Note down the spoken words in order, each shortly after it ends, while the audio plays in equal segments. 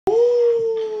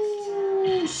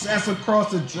That's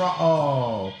across the drop.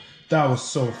 Oh, that was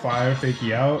so fire.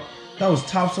 Fakey out. That was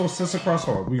top soul sets across.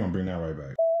 Hold on, we gonna bring that right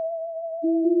back.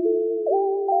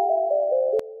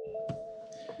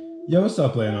 Yo, what's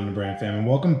up, Laying on the Brand fam, and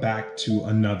welcome back to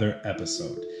another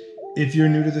episode. If you're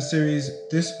new to the series,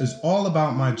 this is all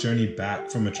about my journey back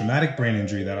from a traumatic brain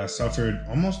injury that I suffered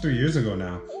almost 3 years ago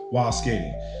now while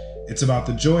skating. It's about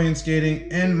the joy in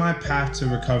skating and my path to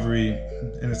recovery,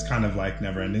 and it's kind of like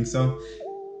never ending. So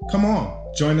come on,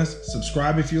 join us,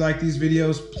 subscribe if you like these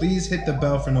videos, please hit the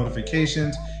bell for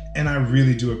notifications, and I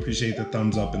really do appreciate the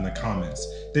thumbs up in the comments.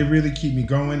 They really keep me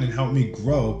going and help me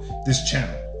grow this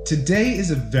channel. Today is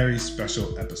a very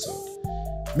special episode.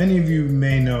 Many of you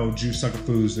may know Juice Sucker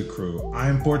Foods, the crew. I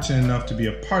am fortunate enough to be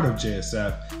a part of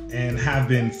JSF and have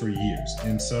been for years.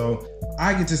 And so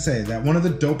I get to say that one of the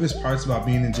dopest parts about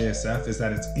being in JSF is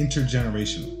that it's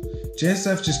intergenerational.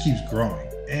 JSF just keeps growing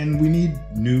and we need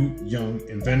new, young,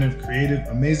 inventive, creative,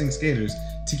 amazing skaters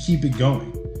to keep it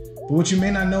going. But what you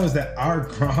may not know is that our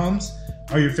Groms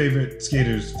are your favorite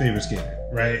skater's favorite skater,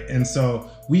 right? And so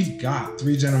we've got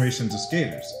 3 generations of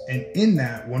skaters. And in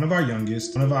that, one of our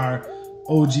youngest, one of our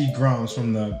OG Groms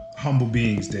from the Humble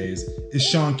Beings days is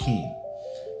Keane.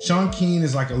 Keane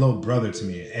is like a little brother to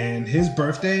me, and his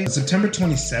birthday, September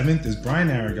 27th, is Brian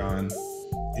Aragon.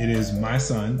 It is my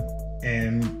son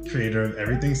and creator of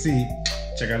Everything C.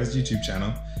 Check out his YouTube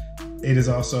channel. It is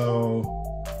also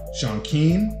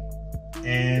Keane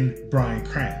and Brian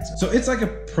Kranz. So it's like a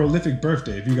prolific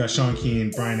birthday. If you got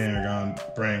Keane, Brian Aragon,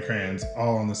 Brian Kranz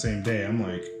all on the same day,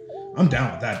 I'm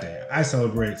down with that day. I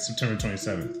celebrate September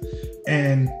 27th.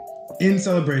 And in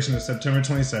celebration of September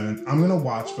 27th, I'm gonna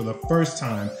watch for the first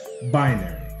time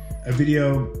Binary, a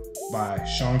video by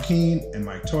Keane and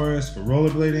Mike Torres for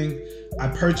rollerblading. I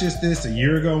purchased this a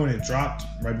year ago when it dropped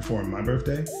right before my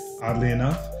birthday, oddly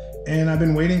enough. And I've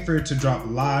been waiting for it to drop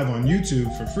live on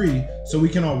YouTube for free so we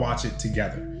can all watch it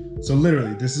together. So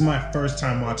literally, this is my first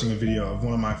time watching a video of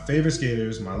one of my favorite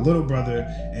skaters, my little brother,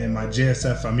 and my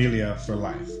JSF familia for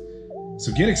life.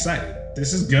 So get excited.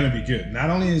 This is gonna be good. Not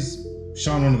only is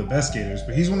Sean one of the best skaters,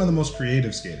 but he's one of the most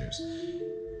creative skaters.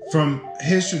 From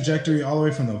his trajectory all the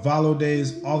way from the Valo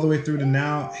days all the way through to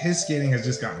now, his skating has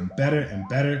just gotten better and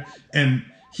better. And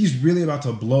he's really about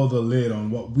to blow the lid on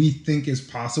what we think is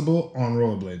possible on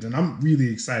rollerblades. And I'm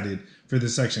really excited for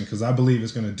this section because I believe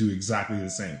it's gonna do exactly the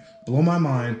same. Blow my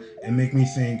mind and make me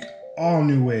think all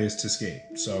new ways to skate.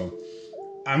 So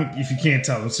if you can't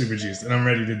tell, I'm super juiced and I'm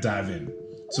ready to dive in.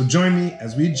 So join me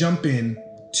as we jump in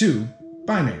to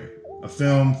Binary, a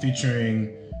film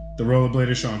featuring the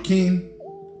rollerblader Keane,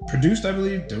 produced, I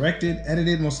believe, directed,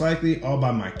 edited, most likely, all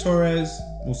by Mike Torres.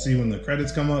 We'll see when the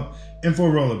credits come up. And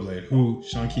for Rollerblade, who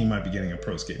Keane might be getting a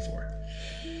pro skate for.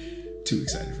 Too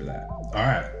excited for that. All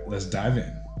right, let's dive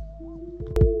in.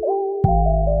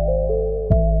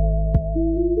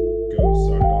 Go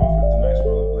start it off with the nice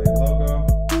Rollerblade logo.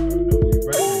 Gotta know who you're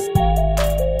repping.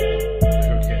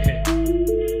 Okay.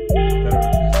 Better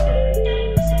start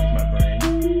messing with my brain.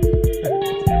 Get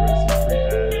rid of some free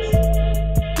ads.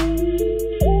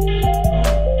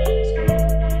 Let's go.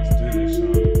 Let's do this,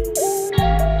 Sean.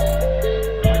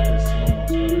 I like this slow-mo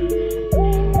start.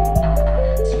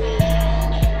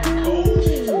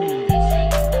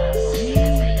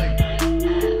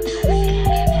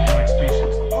 Like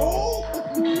species. Oh!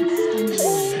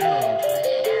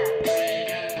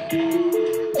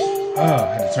 I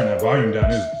had to turn that volume down.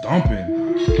 It was dumping.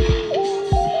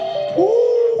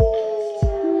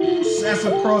 That's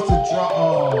across the drop.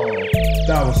 Oh,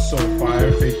 that was so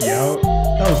fire. Fakey out.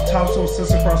 That was top soul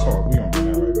sets across. Hold on, we gonna bring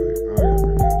that right back. I gotta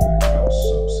bring that back. That was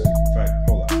so sick. In fact,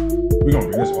 hold up. We gonna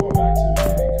bring this all back to the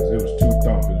beginning because it was too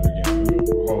thump in the beginning.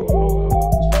 Hold up. Let's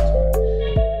bring this back.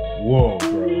 Whoa,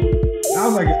 bro. I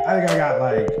was like, I think I got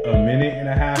like a minute and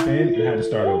a half in and had to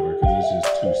start over because it's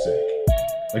just too sick.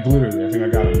 Like literally, I think I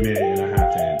got a minute and a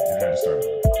half in and had to start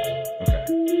over. Okay.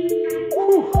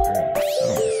 Whew. I gotta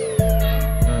settle myself.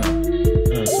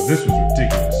 So this was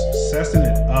ridiculous. Sessing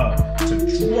it up to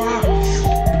drop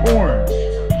porn.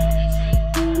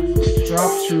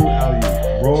 Drop true alley.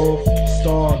 Roll,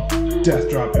 stall, death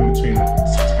drop in between the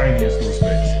tiniest little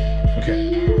space. Okay.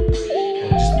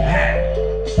 And just mad.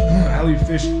 Alley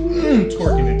fish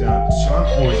twerking it down. Sean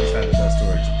always has had the best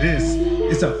torques. This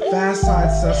is a fast side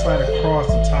set slide across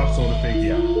the top sole to fake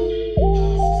you out.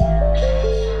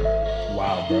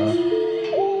 Wow, bro.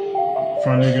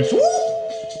 Front nigga.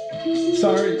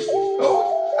 Sorry. Oh,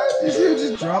 you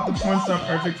just dropped the point star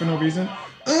perfect for no reason.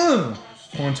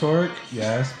 Porn torque.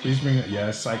 Yes. Please bring it.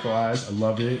 Yes. Psycho eyes. I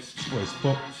love it. Boys.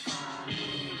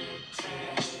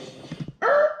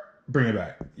 bring it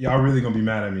back. Y'all really gonna be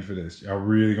mad at me for this. Y'all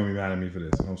really gonna be mad at me for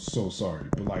this. I'm so sorry.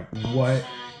 But like, what?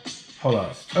 Hold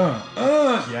up.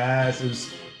 Yes, it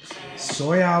was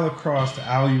soy all across the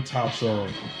alley topsoul.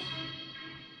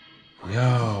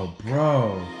 Yo,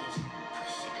 bro.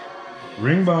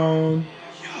 Ring bone.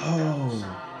 Yo.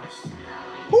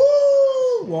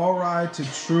 Woo! Wall ride to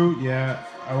true. Yeah,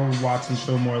 I will watch and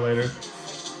show more later.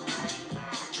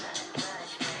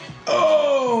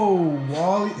 Oh,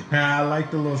 Wally. Nah, I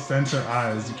like the little center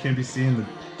eyes. You can't be seeing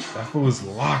that fool was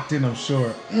locked in, I'm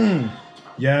sure.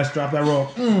 Yes, drop that roll.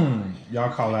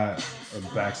 Y'all call that a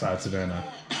backside Savannah.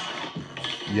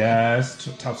 Yes,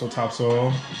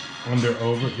 topsoil. Under,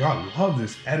 over. Y'all love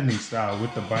this editing style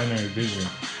with the binary vision.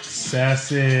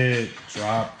 Sass it.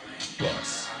 Drop.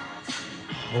 Bus.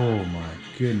 Oh my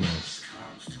goodness.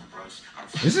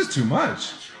 This is too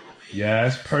much.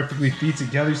 Yes, perfectly feet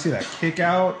together. You see that kick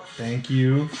out? Thank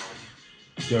you.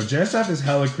 Yo, JSF is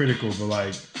hella critical, but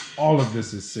like, all of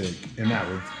this is sick. And that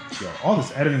was, yo, all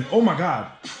this editing. Oh my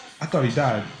God. I thought he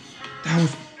died. That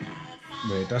was,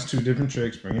 wait, that's two different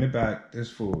tricks. Bringing it back. This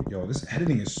fool. Yo, this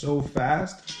editing is so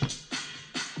fast.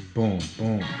 Boom,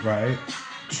 boom, right?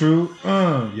 True.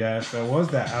 Yes, that was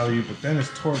that alley, but then it's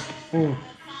torque full.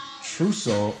 True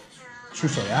soul. True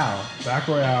royale. Back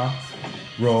royale.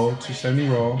 Roll. 270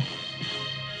 roll.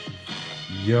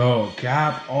 Yo,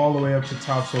 gap all the way up to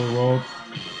top soul roll.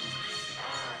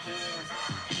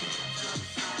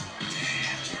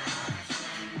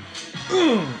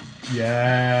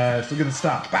 Yes, look at the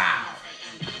stop. Bow.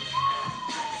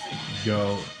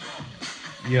 Yo,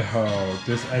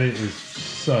 this edit is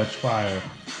such fire.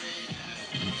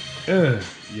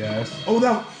 Yes. Oh,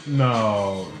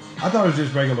 no. I thought it was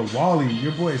just regular Wally.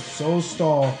 Your boy is so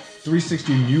stall.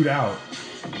 360 mute out.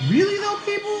 Really though,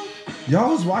 people?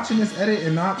 Y'all was watching this edit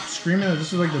and not screaming that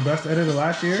this was like the best edit of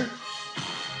last year?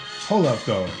 Hold up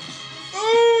though.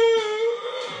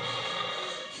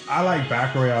 I like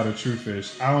back royale to true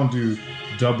fish. I don't do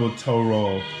double toe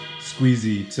roll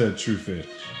squeezy to true fish.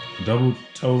 Double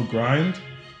toe grind?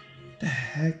 The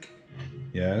heck?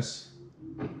 Yes.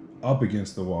 Up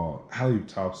against the wall. Alley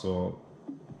topsoil.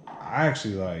 I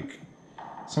actually like,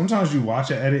 sometimes you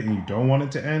watch an edit and you don't want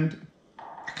it to end.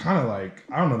 I kind of like,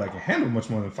 I don't know that I can handle much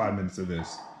more than 5 minutes of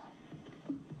this.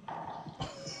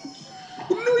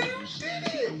 No, you did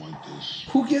it!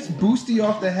 Who gets boosty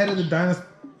off the head of the dinosaur?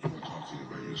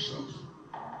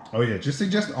 Oh yeah, just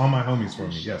suggest all my homies for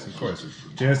me. Yes, of course.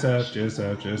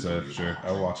 JSF, sure,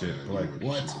 I'll watch it. But like,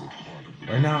 what?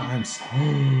 Right now, I'm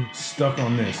stuck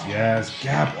on this. Yes,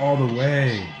 gap all the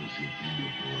way.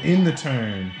 In the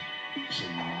turn.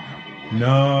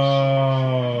 No.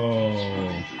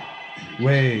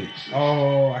 Wait.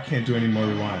 Oh, I can't do any more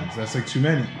rewinds. That's like too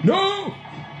many. No!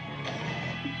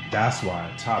 That's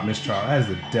why. Top mistrial. That is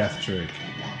the death trick.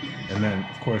 And then,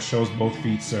 of course, shows both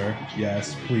feet, sir.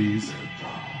 Yes, please.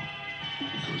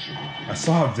 I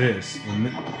saw this.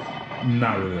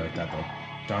 Not really like that, though.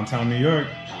 Downtown New York.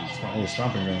 It's my old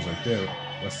stomping grounds right there.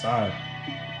 West side.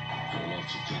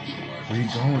 Where you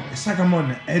going? It's like I'm on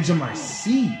the edge of my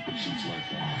seat.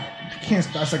 I can't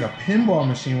stop. It's like a pinball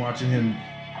machine watching him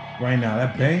right now.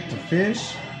 That bank to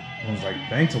fish. I was like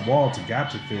bank to wall to gap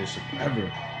to fish.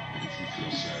 Ever.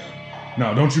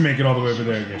 No, don't you make it all the way over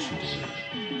there. Yes, you did.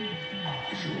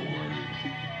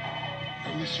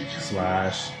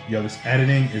 Slash. Yo, this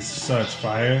editing is such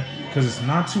fire. Because it's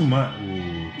not too much.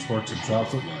 Ooh, torque to drop.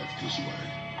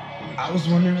 I was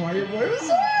wondering why your boy was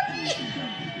so happy.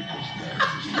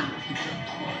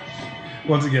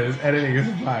 Once again, this editing is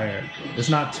fire. It's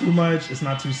not too much. It's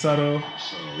not too subtle.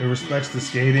 It respects the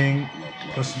skating.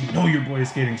 Plus, you know your boy is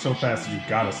skating so fast that you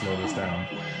gotta slow this down.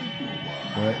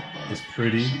 But it's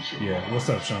pretty. Yeah. What's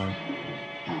up, Sean?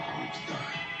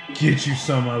 Get you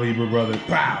some, my Libra brother.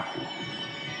 Pow!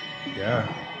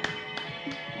 Yeah.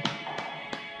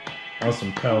 That was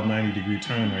some Pell 90-degree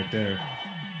turn right there.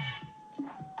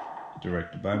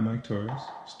 Directed by Mike Torres,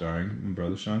 starring my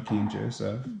brother Sean Keane,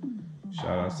 JSF.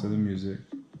 Shout outs to the music.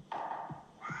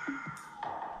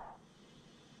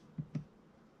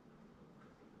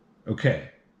 Okay,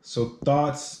 so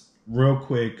thoughts real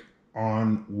quick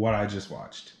on what I just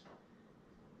watched.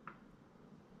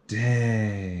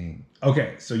 Dang.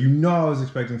 Okay, so you know I was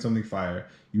expecting something fire.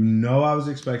 You know I was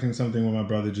expecting something where my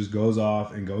brother just goes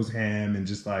off and goes ham and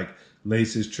just like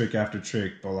laces trick after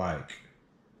trick, but like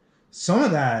some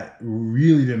of that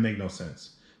really didn't make no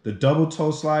sense. The double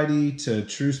toe slidey to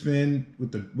true spin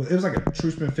with it was like a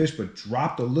true spin fish, but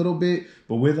dropped a little bit,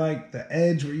 but with like the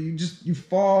edge where you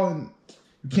fall and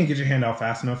you can't get your hand out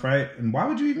fast enough, right? And why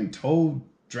would you even toe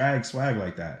drag swag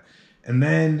like that? And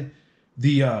then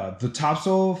The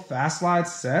topsole fast slide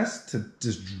cess to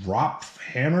just drop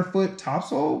hammer flip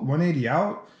topsole 180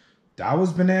 out, that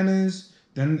was bananas.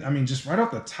 Then I mean, just right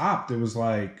off the top, there was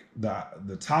like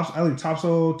the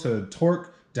topsole to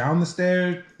torque down the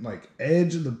stair, like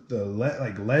edge of the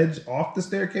ledge off the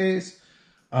staircase.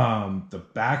 The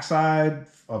backside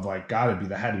of like had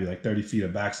to be like 30 feet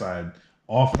of backside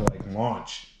off the like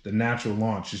launch, the natural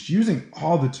launch, just using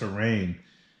all the terrain.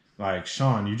 Like,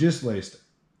 Sean, you just laced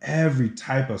every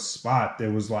type of spot.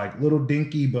 There was like little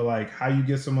dinky, but like how you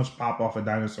get so much pop off a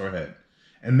dinosaur head.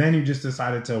 And then you just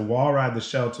decided to wall ride the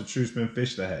shell to true spin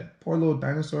fish the head. Poor little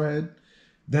dinosaur head.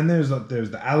 Then there's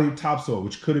the alley topsole,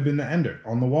 which could have been the ender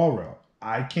on the wall rail.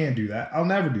 I can't do that. I'll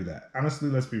never do that. Honestly,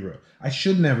 let's be real. I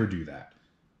should never do that.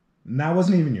 And that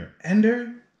wasn't even your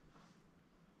ender.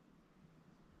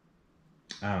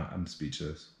 I'm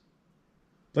speechless.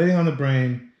 Blading on the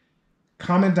brain.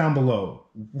 Comment down below.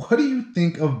 What do you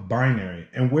think of binary,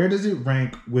 and where does it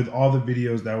rank with all the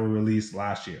videos that were released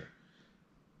last year?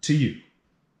 To you,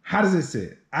 how does it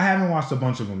sit? I haven't watched a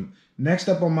bunch of them. Next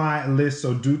up on my list,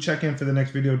 so do check in for the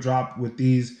next video drop with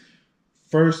these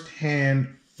first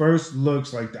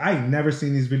looks. Like, I ain't never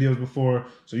seen these videos before,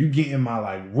 so you getting my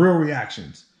like real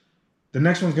reactions. The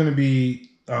next one's gonna be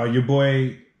your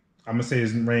boy. I'm gonna say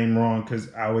his name wrong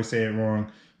because I always say it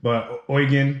wrong, but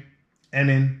Eugen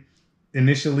Ennen.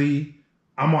 Initially,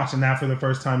 I'm watching that for the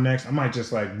first time next. I might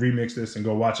just like remix this and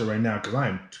go watch it right now because I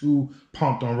am too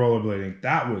pumped on rollerblading.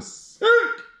 That was sick.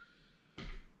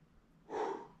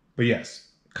 But yes,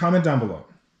 comment down below.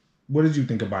 What did you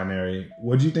think of binary?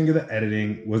 What did you think of the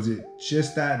editing? Was it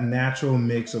just that natural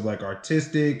mix of like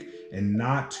artistic and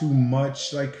not too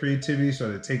much like creativity so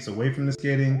that it takes away from the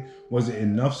skating? Was it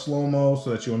enough slow-mo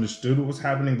so that you understood what was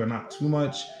happening but not too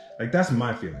much? Like, that's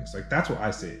my feelings. Like, that's what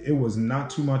I say. It was not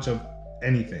too much of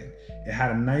anything. It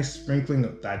had a nice sprinkling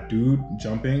of that dude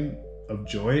jumping of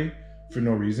joy for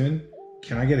no reason.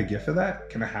 Can I get a gift of that?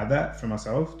 Can I have that for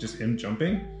myself? Just him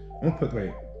jumping? I'm gonna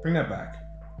wait, bring that back.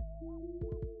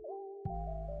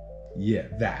 Yeah,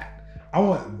 that. I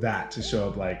want that to show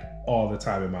up like all the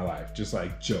time in my life, just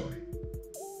like joy.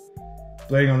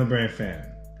 Blading on the Brain fam.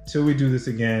 Till we do this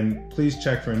again, please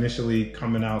check for Initially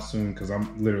coming out soon because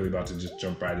I'm literally about to just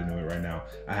jump right into it right now.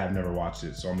 I have never watched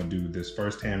it, so I'm gonna do this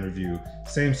first-hand review.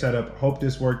 Same setup. Hope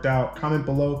this worked out. Comment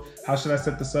below, how should I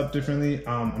set this up differently?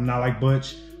 I'm not like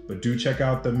Butch, but do check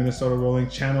out the Minnesota Rolling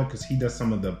channel because he does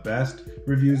some of the best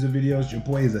reviews of videos. Your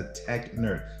boy is a tech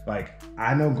nerd. Like,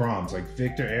 I know Groms. Like,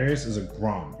 Victor Arias is a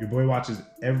Grom. Your boy watches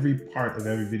every part of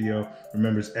every video,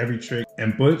 remembers every trick.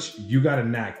 And Butch, you got a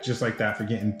knack just like that for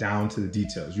getting down to the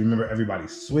details. You remember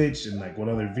everybody's switch and like what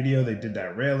other video they did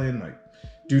that rail in. Like,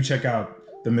 do check out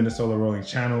the Minnesota Rolling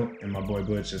channel and my boy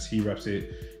Butch as he reps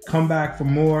it. Come back for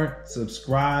more.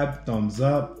 Subscribe, thumbs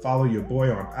up, follow your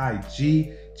boy on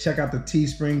IG. Check out the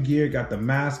Teespring gear. Got the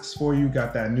masks for you.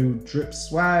 Got that new drip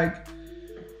swag.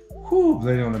 Whew,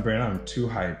 Blading on the Brain. I'm too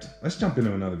hyped. Let's jump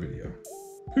into another video.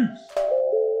 Peace.